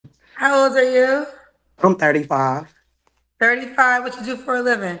How old are you? I'm 35. 35. What you do for a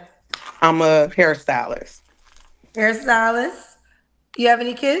living? I'm a hairstylist. Hairstylist. You have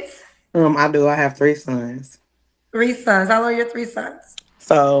any kids? I do. I have three sons. Three sons. How old are your three sons?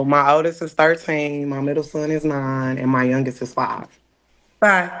 So my oldest is 13, my middle son is 9, and my youngest is 5.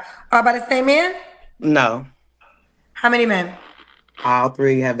 Five. All by the same man? No, How many men? all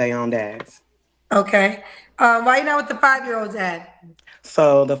three have their own dads. Okay. Why you not with the 5-year-old dad?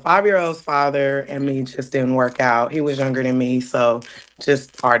 So the 5-year old's father and me just didn't work out. He was younger than me, so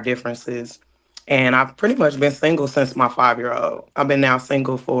just our differences. And I've pretty much been single since my 5-year old. I've been now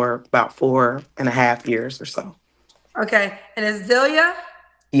single for about 4.5 years or so. Okay. And it's Delia?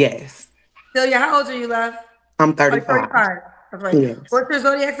 Yes, Delia, how old are you, love? I'm Oh, you're 35. 35. That's right. Yes, What's your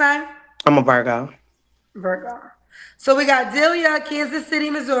zodiac sign? I'm a Virgo. Virgo. So we got Delia, Kansas City,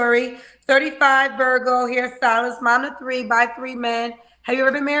 Missouri, 35, Virgo, hairstylist, mom of three, by three men. Have you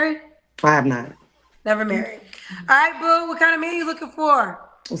ever been married? I have not. Never married. All right, boo. What kind of man you looking for?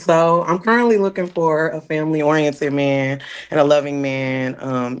 So I'm currently looking for a family-oriented man and a loving man.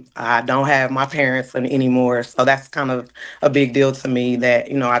 I don't have my parents anymore, so that's kind of a big deal to me. That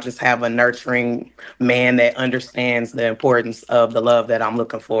I just have a nurturing man that understands the importance of the love that I'm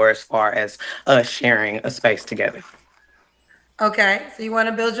looking for, as far as us sharing a space together. Okay, so you want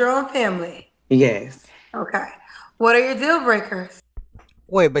to build your own family. Yes. Okay. What are your deal breakers?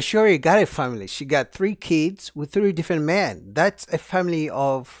 Wait, but she already got a family. She got three kids with three different men. That's a family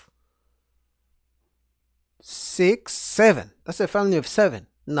of six, seven. That's a family of seven.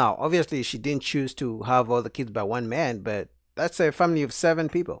 Now, obviously, she didn't choose to have all the kids by one man, but that's a family of seven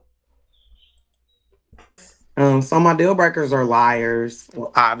people. So my deal breakers are liars,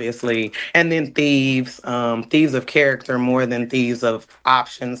 well, obviously, and then thieves, thieves of character more than thieves of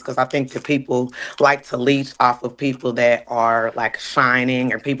options, because I think that people like to leech off of people that are like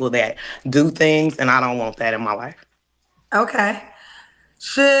shining or people that do things, and I don't want that in my life. Okay.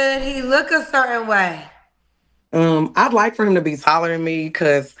 Should he look a certain way? I'd like for him to be taller than me,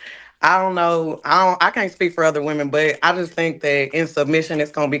 because I don't know, I can't speak for other women, but I just think that in submission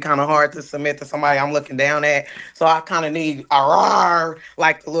it's gonna be kind of hard to submit to somebody I'm looking down at. So I kind of need a roar,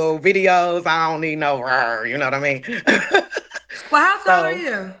 like the little videos. I don't need no roar, you know what I mean? Well, how tall are So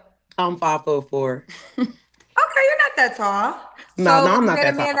you? I'm 5'4". Okay, you're not that tall. No, So no, would I'm you not date a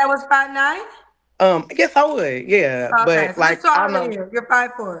that man tall. that was 5'9"? Yes, I would, yeah, Okay, but so just like I taller than know, you. You're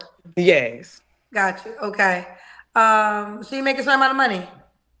 5'4". yes. Got you. Okay. So you make a certain amount of money.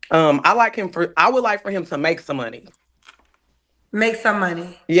 I would like for him to make some money. Make some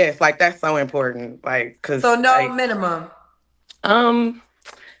money. Yes, like that's so important. Like, So cause no like, minimum. um,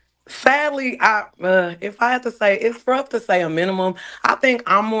 sadly, if I had to say, it's rough to say a minimum. I think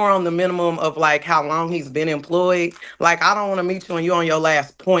I'm more on the minimum of like how long he's been employed. Like, I don't want to meet you and you on your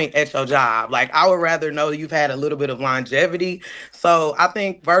last point at your job. Like, I would rather know you've had a little bit of longevity. So I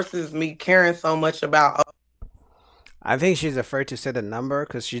think versus me caring so much about. I think she's afraid to set a number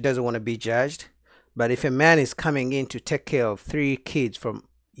because she doesn't want to be judged. But if a man is coming in to take care of three kids from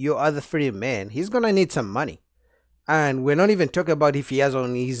your other three men, he's gonna need some money. And we're not even talking about if he has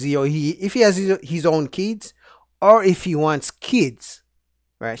on if he has his own kids or if he wants kids,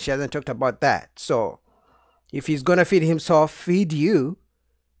 right? She hasn't talked about that. So if he's gonna feed himself, feed you,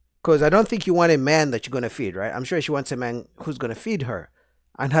 because I don't think you want a man that you're gonna feed, right? I'm sure she wants a man who's gonna feed her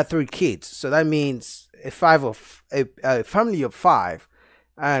and her three kids. So that means a family of five,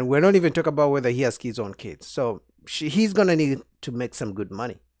 and we're not even talking about whether he has his own kids. So he's gonna need to make some good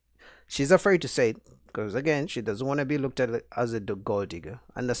money. She's afraid to say it because again, she doesn't want to be looked at as a gold digger.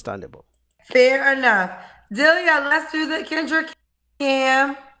 Understandable. Fair enough. Delia, let's do the Kendra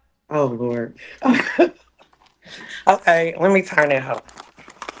Cam. Oh Lord. Okay, let me turn it up.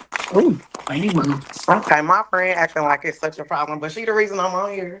 Ooh. Okay, my friend acting like it's such a problem, but she the reason I'm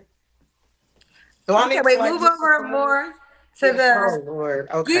on here. Do I Okay, need to wait, like move get over subscribed? more to the Oh Lord.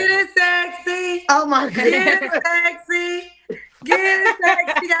 get Okay. it sexy. Oh my Get it God. sexy. Get it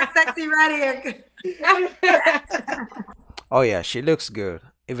sexy. You got sexy right here. Oh yeah, she looks good.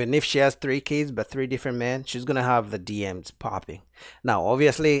 Even if she has three kids but three different men, she's gonna have the DMs popping. Now,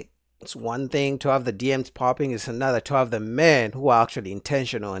 obviously, it's one thing to have the DMs popping; it's another to have the men who are actually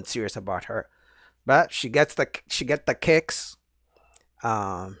intentional and serious about her. But she gets the kicks.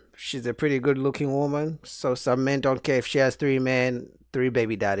 She's a pretty good looking woman, so some men don't care if she has three men, three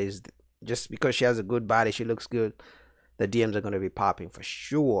baby daddies. Just because she has a good body, she looks good. The DMs are gonna be popping for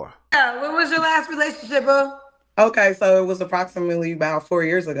sure. Yeah, when was your last relationship, boo? Okay, so it was approximately about 4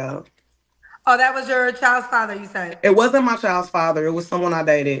 years ago. Oh, that was your child's father, you said. It wasn't my child's father. It was someone I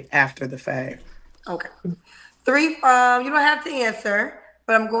dated after the fact. Okay. Three, you don't have to answer.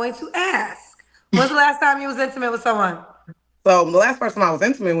 but I'm going to ask. When's the last time you was intimate with someone? So the last person I was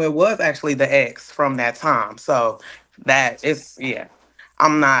intimate with was actually the ex from that time. So that is, yeah.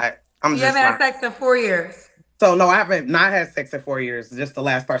 I'm not. So I'm you haven't just had not. sex in 4 years. So no, I haven't not had sex in 4 years. Just the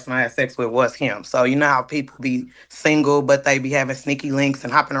last person I had sex with was him. So you know how people be single, but they be having sneaky links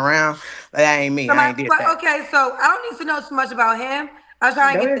and hopping around. That ain't me. So I ain't did that. okay, so I don't need to know too much about him. I'm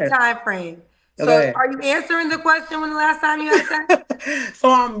trying to Go get the ahead. time frame. Go So ahead. are you answering the question when the last time you had sex?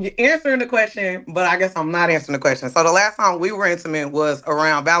 So I'm answering the question, but I guess I'm not answering the question. So the last time we were intimate was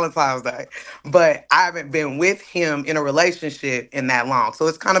around Valentine's Day, but I haven't been with him in a relationship in that long. So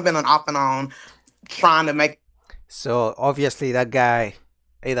it's kind of been an off and on trying to make. So obviously that guy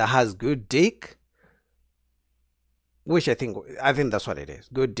either has good dick, which I think that's what it is.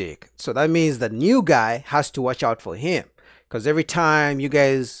 Good dick. So that means the new guy has to watch out for him, because every time you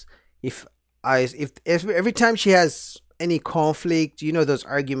guys, if if every time she has any conflict, those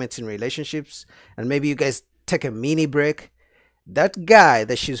arguments in relationships, and maybe you guys take a mini break, that guy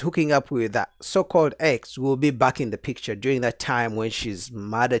that she's hooking up with, that so-called ex, will be back in the picture during that time when she's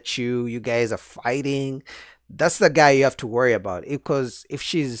mad at you. You guys are fighting. That's the guy you have to worry about, because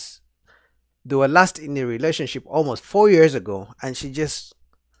if they were last in a relationship almost 4 years ago, and she just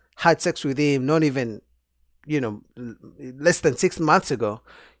had sex with him not even, less than 6 months ago,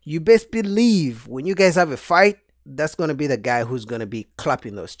 you best believe when you guys have a fight, that's going to be the guy who's going to be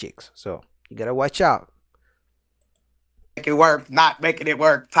clapping those chicks. So you got to watch out. It work, not making it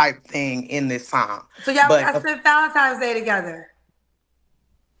work type thing in this time. So y'all But spent Valentine's Day together.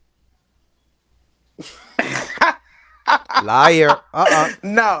 Liar.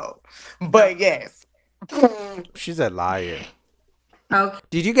 no, but yes. She's a liar. Okay.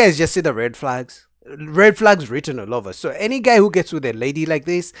 Did you guys just see the red flags? Red flags written all over. So any guy who gets with a lady like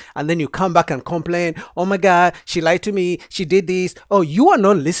this, and then you come back and complain, oh my god, she lied to me, she did this. Oh, you are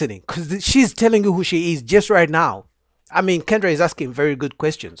not listening, because she's telling you who she is just right now. I mean, Kendra is asking very good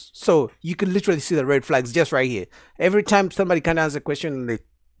questions. So you can literally see the red flags just right here. Every time somebody can answer a question and they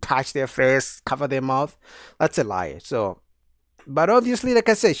touch their face, cover their mouth, that's a lie. So, but obviously, like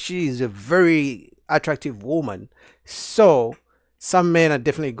I said, she is a very attractive woman. So some men are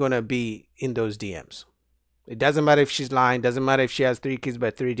definitely gonna be in those DMs. It doesn't matter if she's lying, doesn't matter if she has 3 kids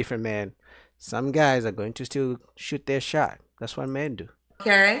by 3 different men. Some guys are going to still shoot their shot. That's what men do.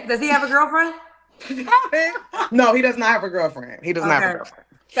 Okay. Does he have a girlfriend? No, he does not have a girlfriend. He does not have a Okay. girlfriend.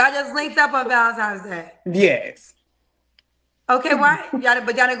 Y'all just linked up on Valentine's Day. Yes. Okay, why? But y'all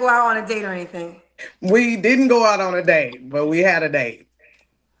didn't go out on a date or anything. We didn't go out on a date, but we had a date.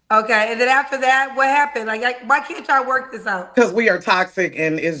 Okay, and then after that, what happened? Like why can't y'all work this out? Because we are toxic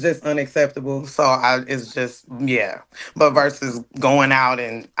and it's just unacceptable. So it's just, yeah. But versus going out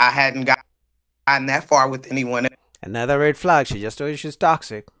and I hadn't gotten that far with anyone Another red flag. She just told you she's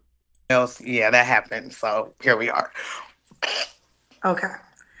toxic. else, yeah, that happened. So here we are. Okay.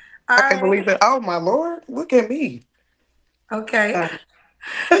 All I can't believe right. it. Oh my Lord, look at me. Okay.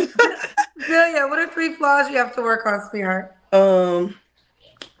 Delia, what are 3 flaws you have to work on, sweetheart? um,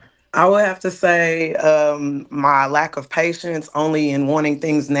 I would have to say my lack of patience, only in wanting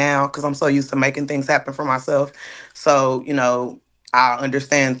things now, because I'm so used to making things happen for myself. So, I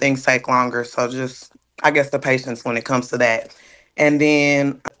understand things take longer. So just, I guess, the patience when it comes to that. And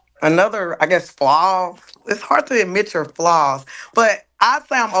then another, I guess, flaw. It's hard to admit your flaws, but I'd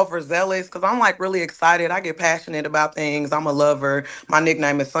say I'm overzealous because I'm like really excited. I get passionate about things. I'm a lover. My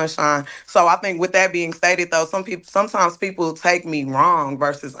nickname is Sunshine. So I think with that being stated though, sometimes people take me wrong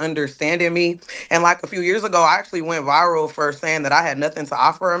versus understanding me. And like a few years ago, I actually went viral for saying that I had nothing to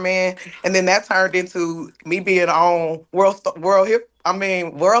offer a man. And then that turned into me being on World Star,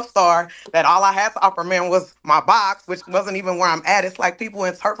 that all I had to offer men was my box, which wasn't even where I'm at. It's like people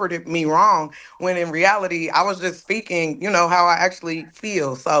interpreted me wrong when in reality I was just speaking, how I actually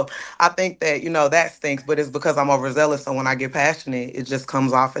feel. So I think that, that stinks, but it's because I'm overzealous. So when I get passionate, it just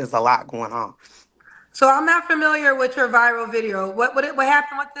comes off as a lot going on. So I'm not familiar with your viral video. What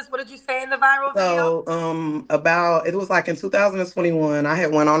happened with this? What did you say in the viral video? So, about it was like in 2021, I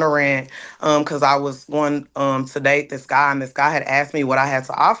had went on a rant, because I was going to date this guy, and this guy had asked me what I had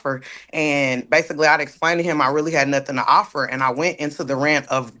to offer, and basically I'd explained to him I really had nothing to offer, and I went into the rant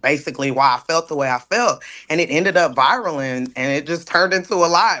of basically why I felt the way I felt, and it ended up viral, and it just turned into a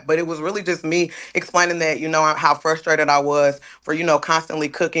lot, but it was really just me explaining that how frustrated I was for constantly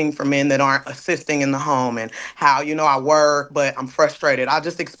cooking for men that aren't assisting in the home and how, I work, but I'm frustrated. I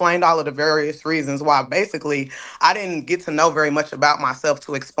just explained all of the various reasons why basically I didn't get to know very much about myself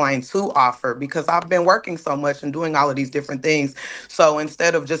to explain to offer because I've been working so much and doing all of these different things. So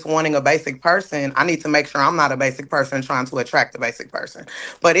instead of just wanting a basic person, I need to make sure I'm not a basic person trying to attract a basic person.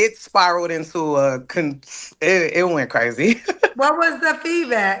 But it spiraled into it went crazy. What was the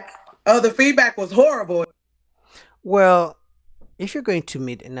feedback? Oh, the feedback was horrible. Well, if you're going to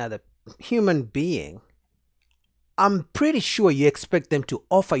meet another human being, I'm pretty sure you expect them to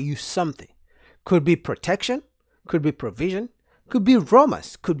offer you something. Could be protection, could be provision, could be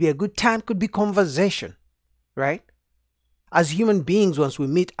romance, could be a good time, could be conversation, right? As human beings, once we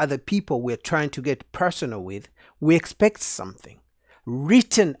meet other people we're trying to get personal with, we expect something,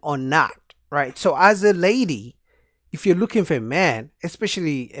 written or not, right? So, as a lady, if you're looking for a man,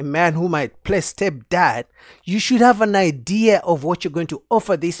 especially a man who might play stepdad, you should have an idea of what you're going to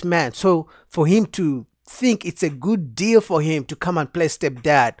offer this man. So, for him to think it's a good deal for him to come and play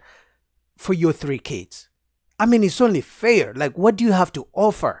stepdad for your three kids. I mean, it's only fair. Like, what do you have to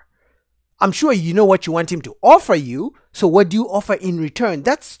offer? I'm sure you know what you want him to offer you. So what do you offer in return?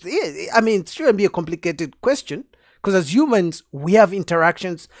 That's it. I mean, it shouldn't be a complicated question because as humans, we have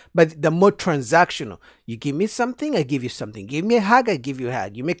interactions, but they're more transactional. You give me something, I give you something. Give me a hug, I give you a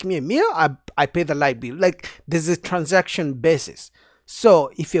hug. You make me a meal, I pay the light bill. Like there's a transaction basis.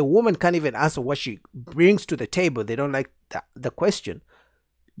 So if a woman can't even answer what she brings to the table, they don't like the question.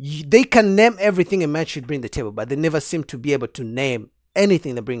 They can name everything a man should bring to the table, but they never seem to be able to name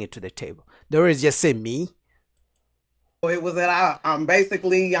anything they bring it to the table. They always just say me. It was that I'm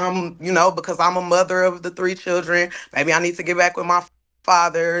basically, because I'm a mother of the three children, maybe I need to get back with my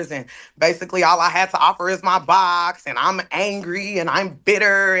fathers. And basically, all I had to offer is my box. And I'm angry and I'm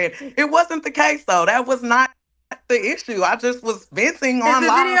bitter. And it wasn't the case, though. That was not the issue. I just was venting on Is the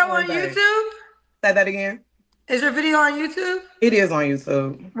live one video day. on YouTube? Say that again. Is your video on YouTube? It is on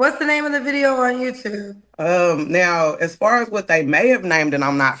YouTube. What's the name of the video on YouTube? Now, as far as what they may have named, and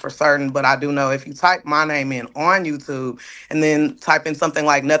I'm not for certain, but I do know if you type my name in on YouTube and then type in something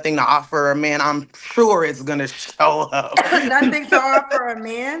like nothing to offer, man, I'm sure it's gonna show up. Nothing to offer a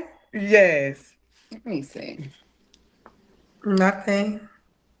man? Yes. Let me see. Nothing.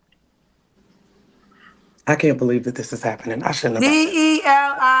 I can't believe that this is happening. I shouldn't have done this.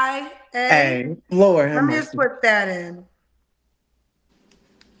 Delia. Hey, Lord have Let me just mercy. put that in.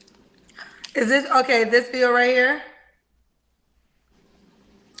 Is this okay? This video right here?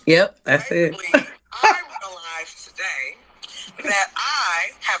 Yep, that's it. I realized today that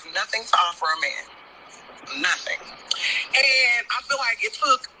I have nothing to offer a man. Nothing. And I feel like it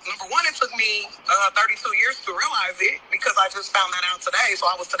took, number one, it took me 32 years to realize it because I just found that out today. So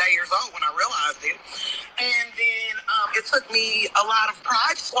I was today years old when I realized it. And then it took me a lot of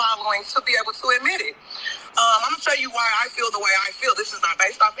pride swallowing to be able to admit it. I'm going to tell you why I feel the way I feel. This is not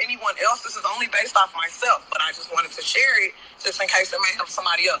based off anyone else. This is only based off myself. But I just wanted to share it just in case it may help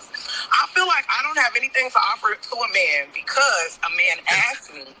somebody else. I feel like I don't have anything to offer to a man because a man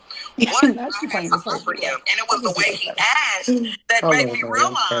asked me what I had to offer him. And it was the way he asked that made me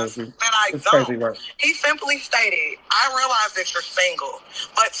realize that I don't. He simply stated, I realize that you're single,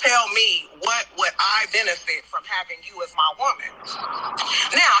 but tell me what would I benefit from having you as my woman?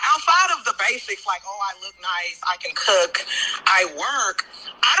 Now, outside of the basics, like, oh, I look nice, I can cook, I work,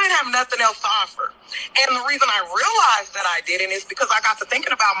 I didn't have nothing else to offer. And the reason I realized that I didn't is because I got to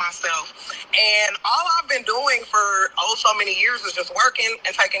thinking about myself. And all I've been doing for, so many years is just working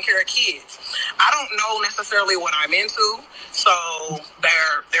and taking care of kids. I don't know necessarily what I'm into, so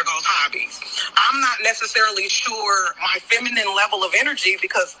there goes hobbies. I'm not necessarily sure my feminine level of energy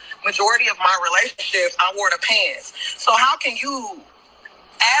because majority of my relationships, I wore the pants. So how can you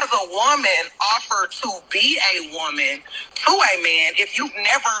as a woman offer to be a woman to a man if you've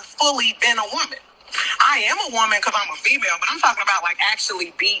never fully been a woman? I am a woman because I'm a female, but I'm talking about like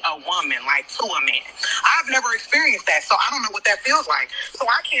actually be a woman, like to a man. I've never experienced that, so I don't know what that feels like. So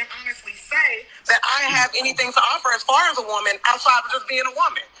I can't honestly say that I have anything to offer as far as a woman outside of just being a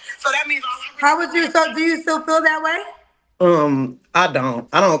woman. So that means all I really How would you? So, do you still feel that way? I don't.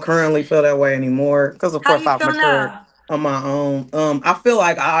 I don't currently feel that way anymore because, of How course, you I've feel matured now? on my own. I feel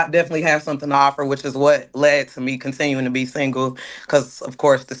like I definitely have something to offer, which is what led to me continuing to be single. Because, of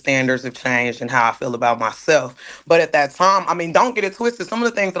course, the standards have changed and how I feel about myself. But at that time, I mean, don't get it twisted. Some of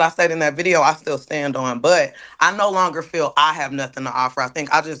the things that I said in that video, I still stand on. But I no longer feel I have nothing to offer. I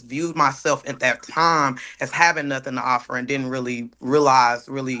think I just viewed myself at that time as having nothing to offer and didn't really realize,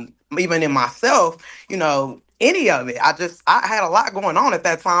 really, even in myself, any of it. I had a lot going on at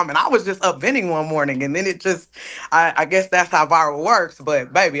that time, and I was just up venting one morning, and then it just, I guess that's how viral works.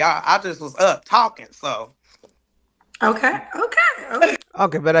 But baby, I just was up talking. So Okay, okay, okay.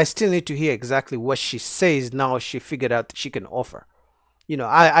 Okay, but I still need to hear exactly what she says now she figured out that she can offer.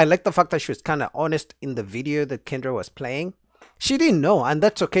 I like the fact that she was kind of honest in the video that Kendra was playing. She didn't know, and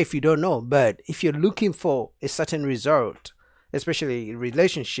that's okay if you don't know. But if you're looking for a certain result, especially in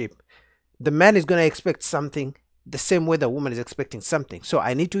relationship, the man is going to expect something the same way the woman is expecting something. So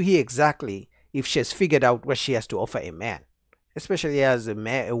I need to hear exactly if she has figured out what she has to offer a man, especially as a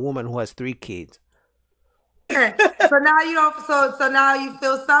woman who has 3 kids. Okay. So now you don't. So now you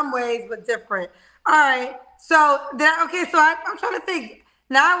feel some ways, but different. All right. So that okay. So I'm trying to think.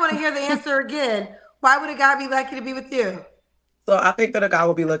 Now I want to hear the answer again. Why would a guy be lucky to be with you? so I think that a guy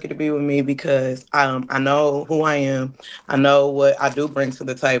will be lucky to be with me because I know who I am. I know what I do bring to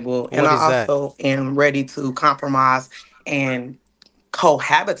the table, and What I is that? also am ready to compromise and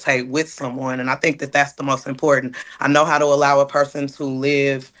cohabitate with someone, and I think that that's the most important. I know how to allow a person to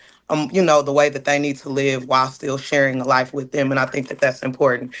live the way that they need to live while still sharing a life with them, and I think that that's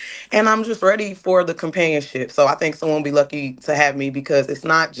important. And I'm just ready for the companionship, so I think someone will be lucky to have me because it's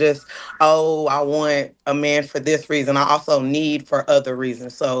not just, oh, I want a man for this reason. I also need for other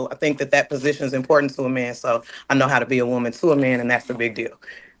reasons. So I think that that position is important to a man, so I know how to be a woman to a man, and that's the big deal.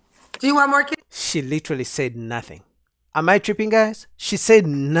 Do you want more kids? She literally said nothing. Am I tripping, guys? She said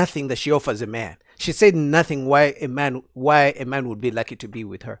nothing that she offers a man. She said nothing why a man would be lucky to be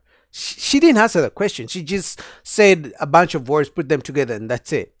with her. She didn't answer the question. She just said a bunch of words, put them together, and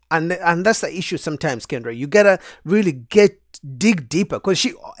that's it. And that's the issue sometimes, Kendra. You gotta really dig deeper because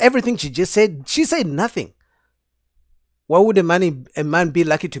everything she just said, she said nothing. Why would a man be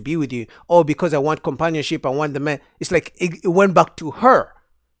lucky to be with you? Oh, because I want companionship. I want the man. It's like it went back to her.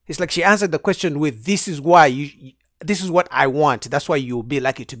 It's like she answered the question with, "This is why this is what I want. That's why you'll be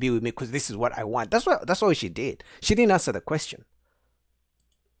lucky to be with me because this is what I want." That's all she did. She didn't answer the question.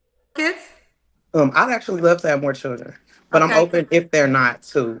 Kids? I'd actually love to have more children, but I'm Okay. open if they're not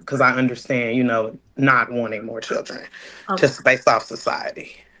too, because I understand, not wanting more children, Okay. just based off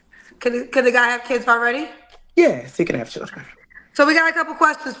society. Could the guy have kids already? Yes, he can have children. So we got a couple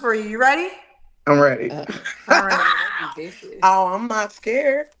questions for you. You ready? I'm ready. All right. Oh, I'm not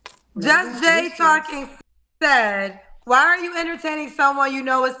scared. Just Jay talking said, "Why are you entertaining someone you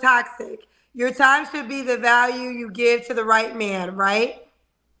know is toxic? Your time should be the value you give to the right man, right?"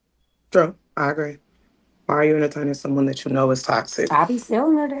 True, I agree. Why are you entertaining someone that you know is toxic? I be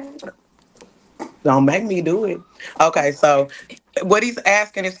selling her that. Don't make me do it. Okay, so what he's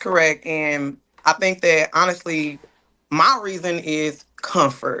asking is correct, and I think that honestly, my reason is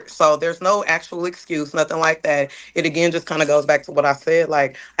comfort. So there's no actual excuse, nothing like that. It again just kind of goes back to what I said.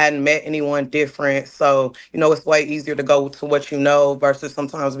 Like I hadn't met anyone different, so it's way easier to go to what you know versus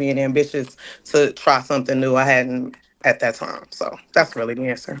sometimes being ambitious to try something new. I hadn't at that time, so that's really the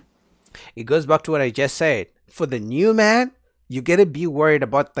answer. It goes back to what I just said. For the new man, you gotta be worried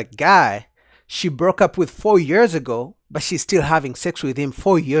about the guy she broke up with 4 years ago, but she's still having sex with him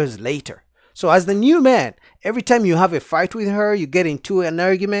 4 years later. So as the new man, every time you have a fight with her, you get into an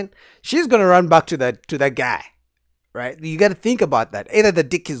argument, she's gonna run back to that guy. Right? You gotta think about that. Either the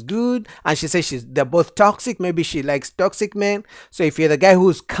dick is good and she says they're both toxic, maybe she likes toxic men. So if you're the guy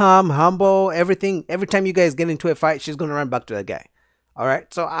who's calm, humble, everything, every time you guys get into a fight, she's gonna run back to the guy. All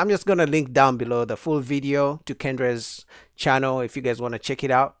right, so I'm just gonna link down below the full video to Kendra's channel if you guys want to check it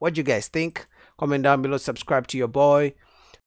out. What do you guys think? Comment down below, subscribe to your boy.